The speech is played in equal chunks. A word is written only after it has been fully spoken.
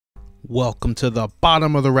Welcome to the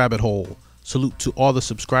bottom of the rabbit hole. Salute to all the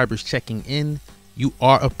subscribers checking in. You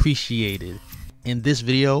are appreciated. In this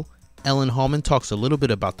video, Ellen Hollman talks a little bit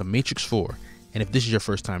about the Matrix 4. And if this is your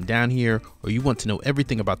first time down here, or you want to know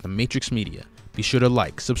everything about the Matrix media, be sure to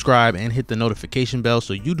like, subscribe, and hit the notification bell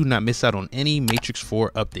so you do not miss out on any Matrix 4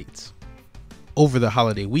 updates. Over the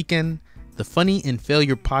holiday weekend, the Funny and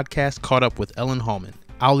Failure podcast caught up with Ellen Hollman.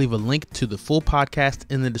 I'll leave a link to the full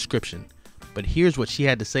podcast in the description. But here's what she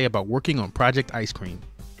had to say about working on Project Ice Cream.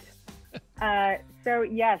 So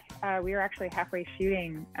yes, we were actually halfway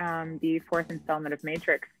shooting the fourth installment of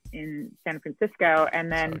Matrix in San Francisco,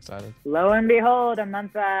 and then lo and behold, a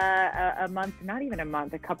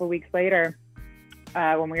couple weeks later,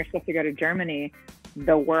 when we were supposed to go to Germany,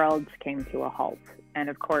 the world came to a halt, and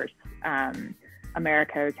of course,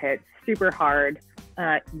 America was hit super hard.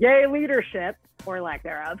 Yay, leadership, or lack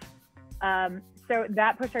thereof. So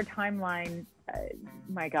that pushed our timeline,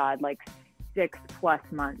 like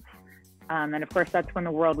 6+ months. And of course, that's when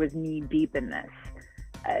the world was knee deep in this.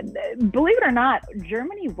 Believe it or not,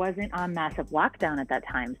 Germany wasn't on massive lockdown at that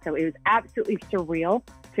time. So it was absolutely surreal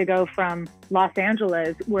to go from Los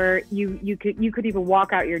Angeles, where you could even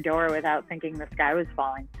walk out your door without thinking the sky was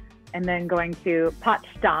falling, and then going to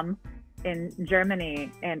Potsdam in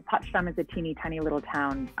Germany. And Potsdam is a teeny tiny little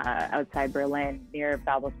town outside Berlin near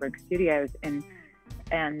Babelsberg Studios.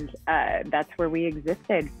 And that's where we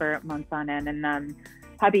existed for months on end. And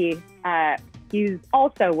hubby, he's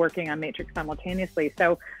also working on Matrix simultaneously.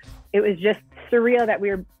 So it was just surreal that we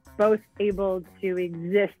were both able to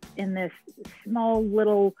exist in this small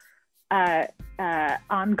little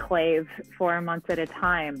enclave for months at a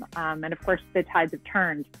time. And of course, the tides have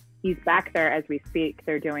turned. He's back there as we speak.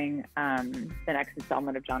 They're doing the next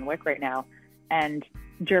installment of John Wick right now. And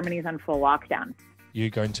Germany's on full lockdown. You're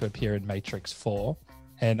going to appear in Matrix 4.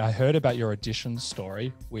 And I heard about your audition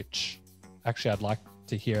story, which actually I'd like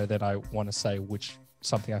to hear. Then I want to say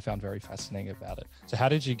something I found very fascinating about it. So how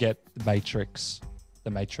did you get the Matrix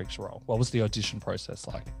role? What was the audition process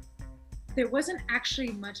like? There wasn't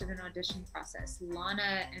actually much of an audition process.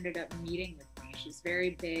 Lana ended up meeting with me. She's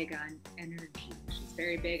very big on energy. She's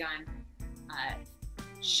very big on,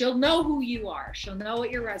 she'll know who you are. She'll know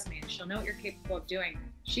what your resume is. She'll know what you're capable of doing.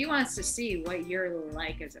 She wants to see what you're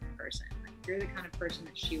like as a person. Like, you're the kind of person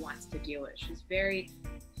that she wants to deal with. She's very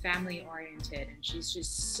family oriented, and she's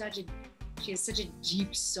just she has such a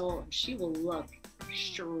deep soul, and she will look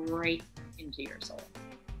straight into your soul.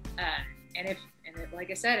 Like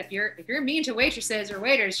I said, if you're mean to waitresses or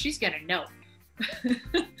waiters, she's gonna know.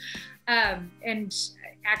 And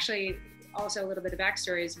actually, also a little bit of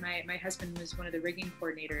backstory is my husband was one of the rigging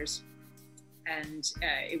coordinators, and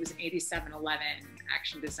it was an 87-11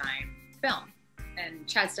 action design film. And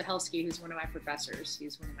Chad Stahelski, who's one of my professors,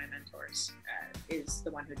 he's one of my mentors, is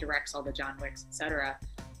the one who directs all the John Wicks, etc.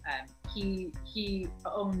 He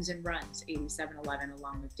owns and runs 87-11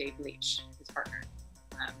 along with Dave Leach, his partner,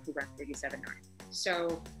 who runs 87-9.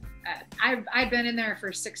 So I've been in there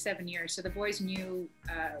for 6-7 years, so the boys knew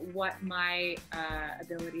what my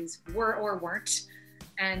abilities were or weren't.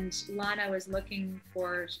 And Lana was looking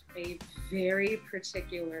for a very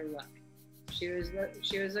particular look. She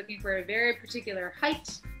was looking for a very particular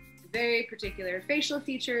height, very particular facial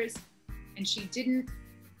features, and she didn't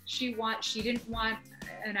want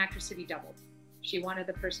an actress to be doubled. She wanted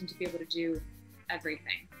the person to be able to do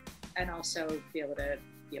everything, and also be able to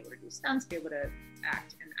do stunts, be able to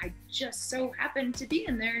act. And I just so happened to be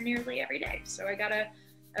in there nearly every day. So I got a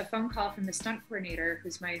phone call from the stunt coordinator,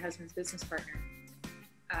 who's my husband's business partner.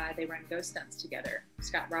 They run Ghost Stunts together.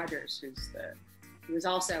 Scott Rogers, who was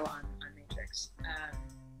also on Matrix.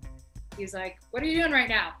 He's like, "What are you doing right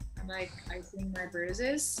now?" I'm like, "Icing my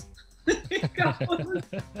bruises."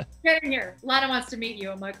 Get in here. Lana wants to meet you.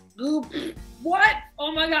 I'm like, what?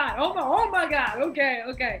 Oh my God. Oh my God.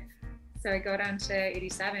 Okay. So I go down to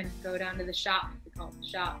 87, go down to the shop. We call it the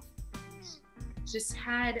shop. Just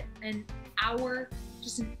had an hour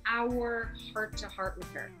heart to heart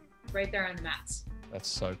with her right there on the mats. That's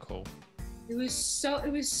so cool. It was so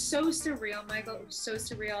surreal, Michael. It was so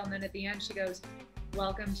surreal. And then at the end, she goes,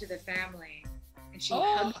 "Welcome to the family." And she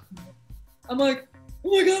hugged me. I'm like,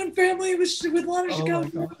 "Oh my God, I'm family with Lana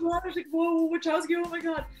Wachowski. Whoa, Wachowski, oh my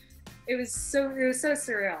God." It was so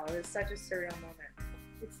surreal. It was such a surreal moment.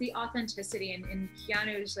 It's the authenticity, and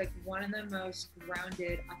Keanu is like one of the most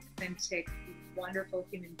grounded, authentic, wonderful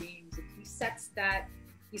human beings. And he sets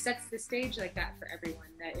the stage like that for everyone.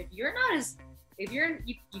 That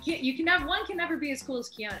one can never be as cool as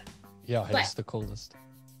Keanu. Yeah, he's the coolest.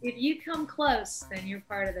 If you come close, then you're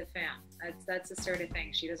part of the fam. That's the sort of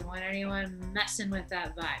thing. She doesn't want anyone messing with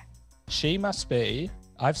that vibe. She must be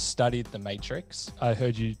I've studied The Matrix. I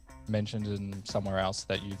heard you mentioned in somewhere else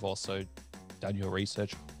that you've also done your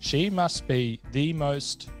research. She must be the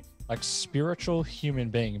most like spiritual human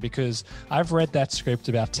being, because I've read that script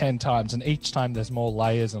about 10 times and each time there's more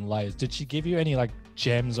layers and layers. Did she give you any like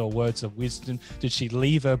gems or words of wisdom? Did she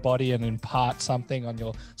leave her body and impart something on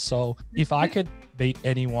your soul? If I could meet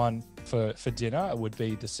anyone for dinner, it would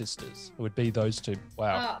be the sisters. It would be those two.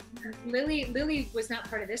 Wow. Lily was not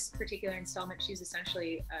part of this particular installment. She's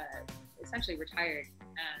essentially retired.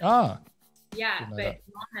 Yeah, but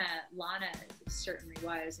Lana certainly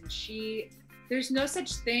was, and there's no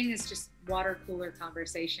such thing as just water cooler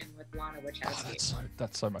conversation with Lana Wachowski.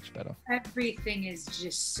 That's so much better. Everything is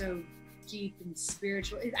just so deep and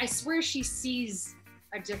spiritual. I swear she sees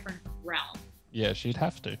a different realm. Yeah, she'd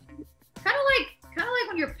have to. Kind of like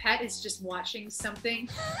when your pet is just watching something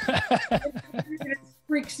and it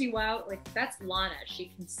freaks you out. Like, that's Lana.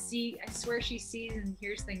 She can see. I swear she sees and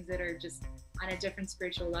hears things that are just on a different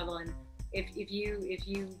spiritual level. And if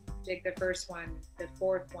you dig the first one, the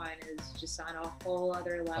fourth one is just on a whole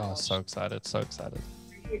other level. Oh, so excited! So excited.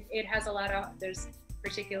 It has a lot of there's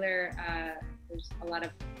a lot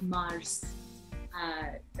of Mars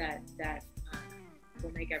that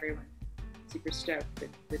will make everyone super stoked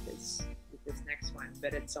with this next one.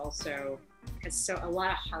 But it's also has a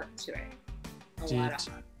lot of heart to it.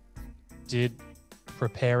 Did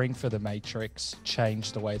preparing for The Matrix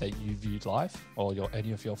change the way that you viewed life or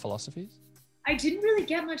any of your philosophies? I didn't really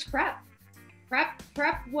get much prep.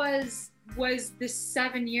 Prep was the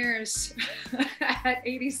 7 years at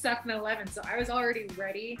 8711. So I was already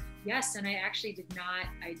ready. Yes, and I actually did not.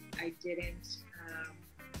 I didn't.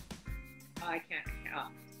 I can't. I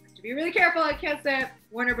have to be really careful. I can't say it.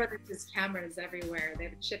 Warner Brothers has cameras everywhere. They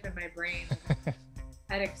have a chip in my brain.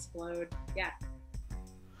 I'd explode. Yeah.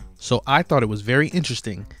 So I thought it was very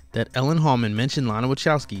interesting that Ellen Hollman mentioned Lana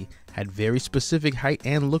Wachowski had very specific height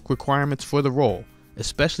and look requirements for the role,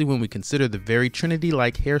 especially when we consider the very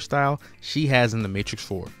Trinity-like hairstyle she has in The Matrix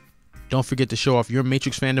 4. Don't forget to show off your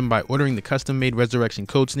Matrix fandom by ordering the custom-made Resurrection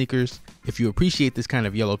Code sneakers. If you appreciate this kind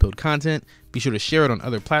of yellow-pilled content, be sure to share it on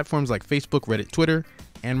other platforms like Facebook, Reddit, Twitter,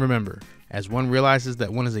 and remember, as one realizes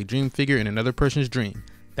that one is a dream figure in another person's dream,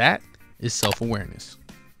 that is self-awareness.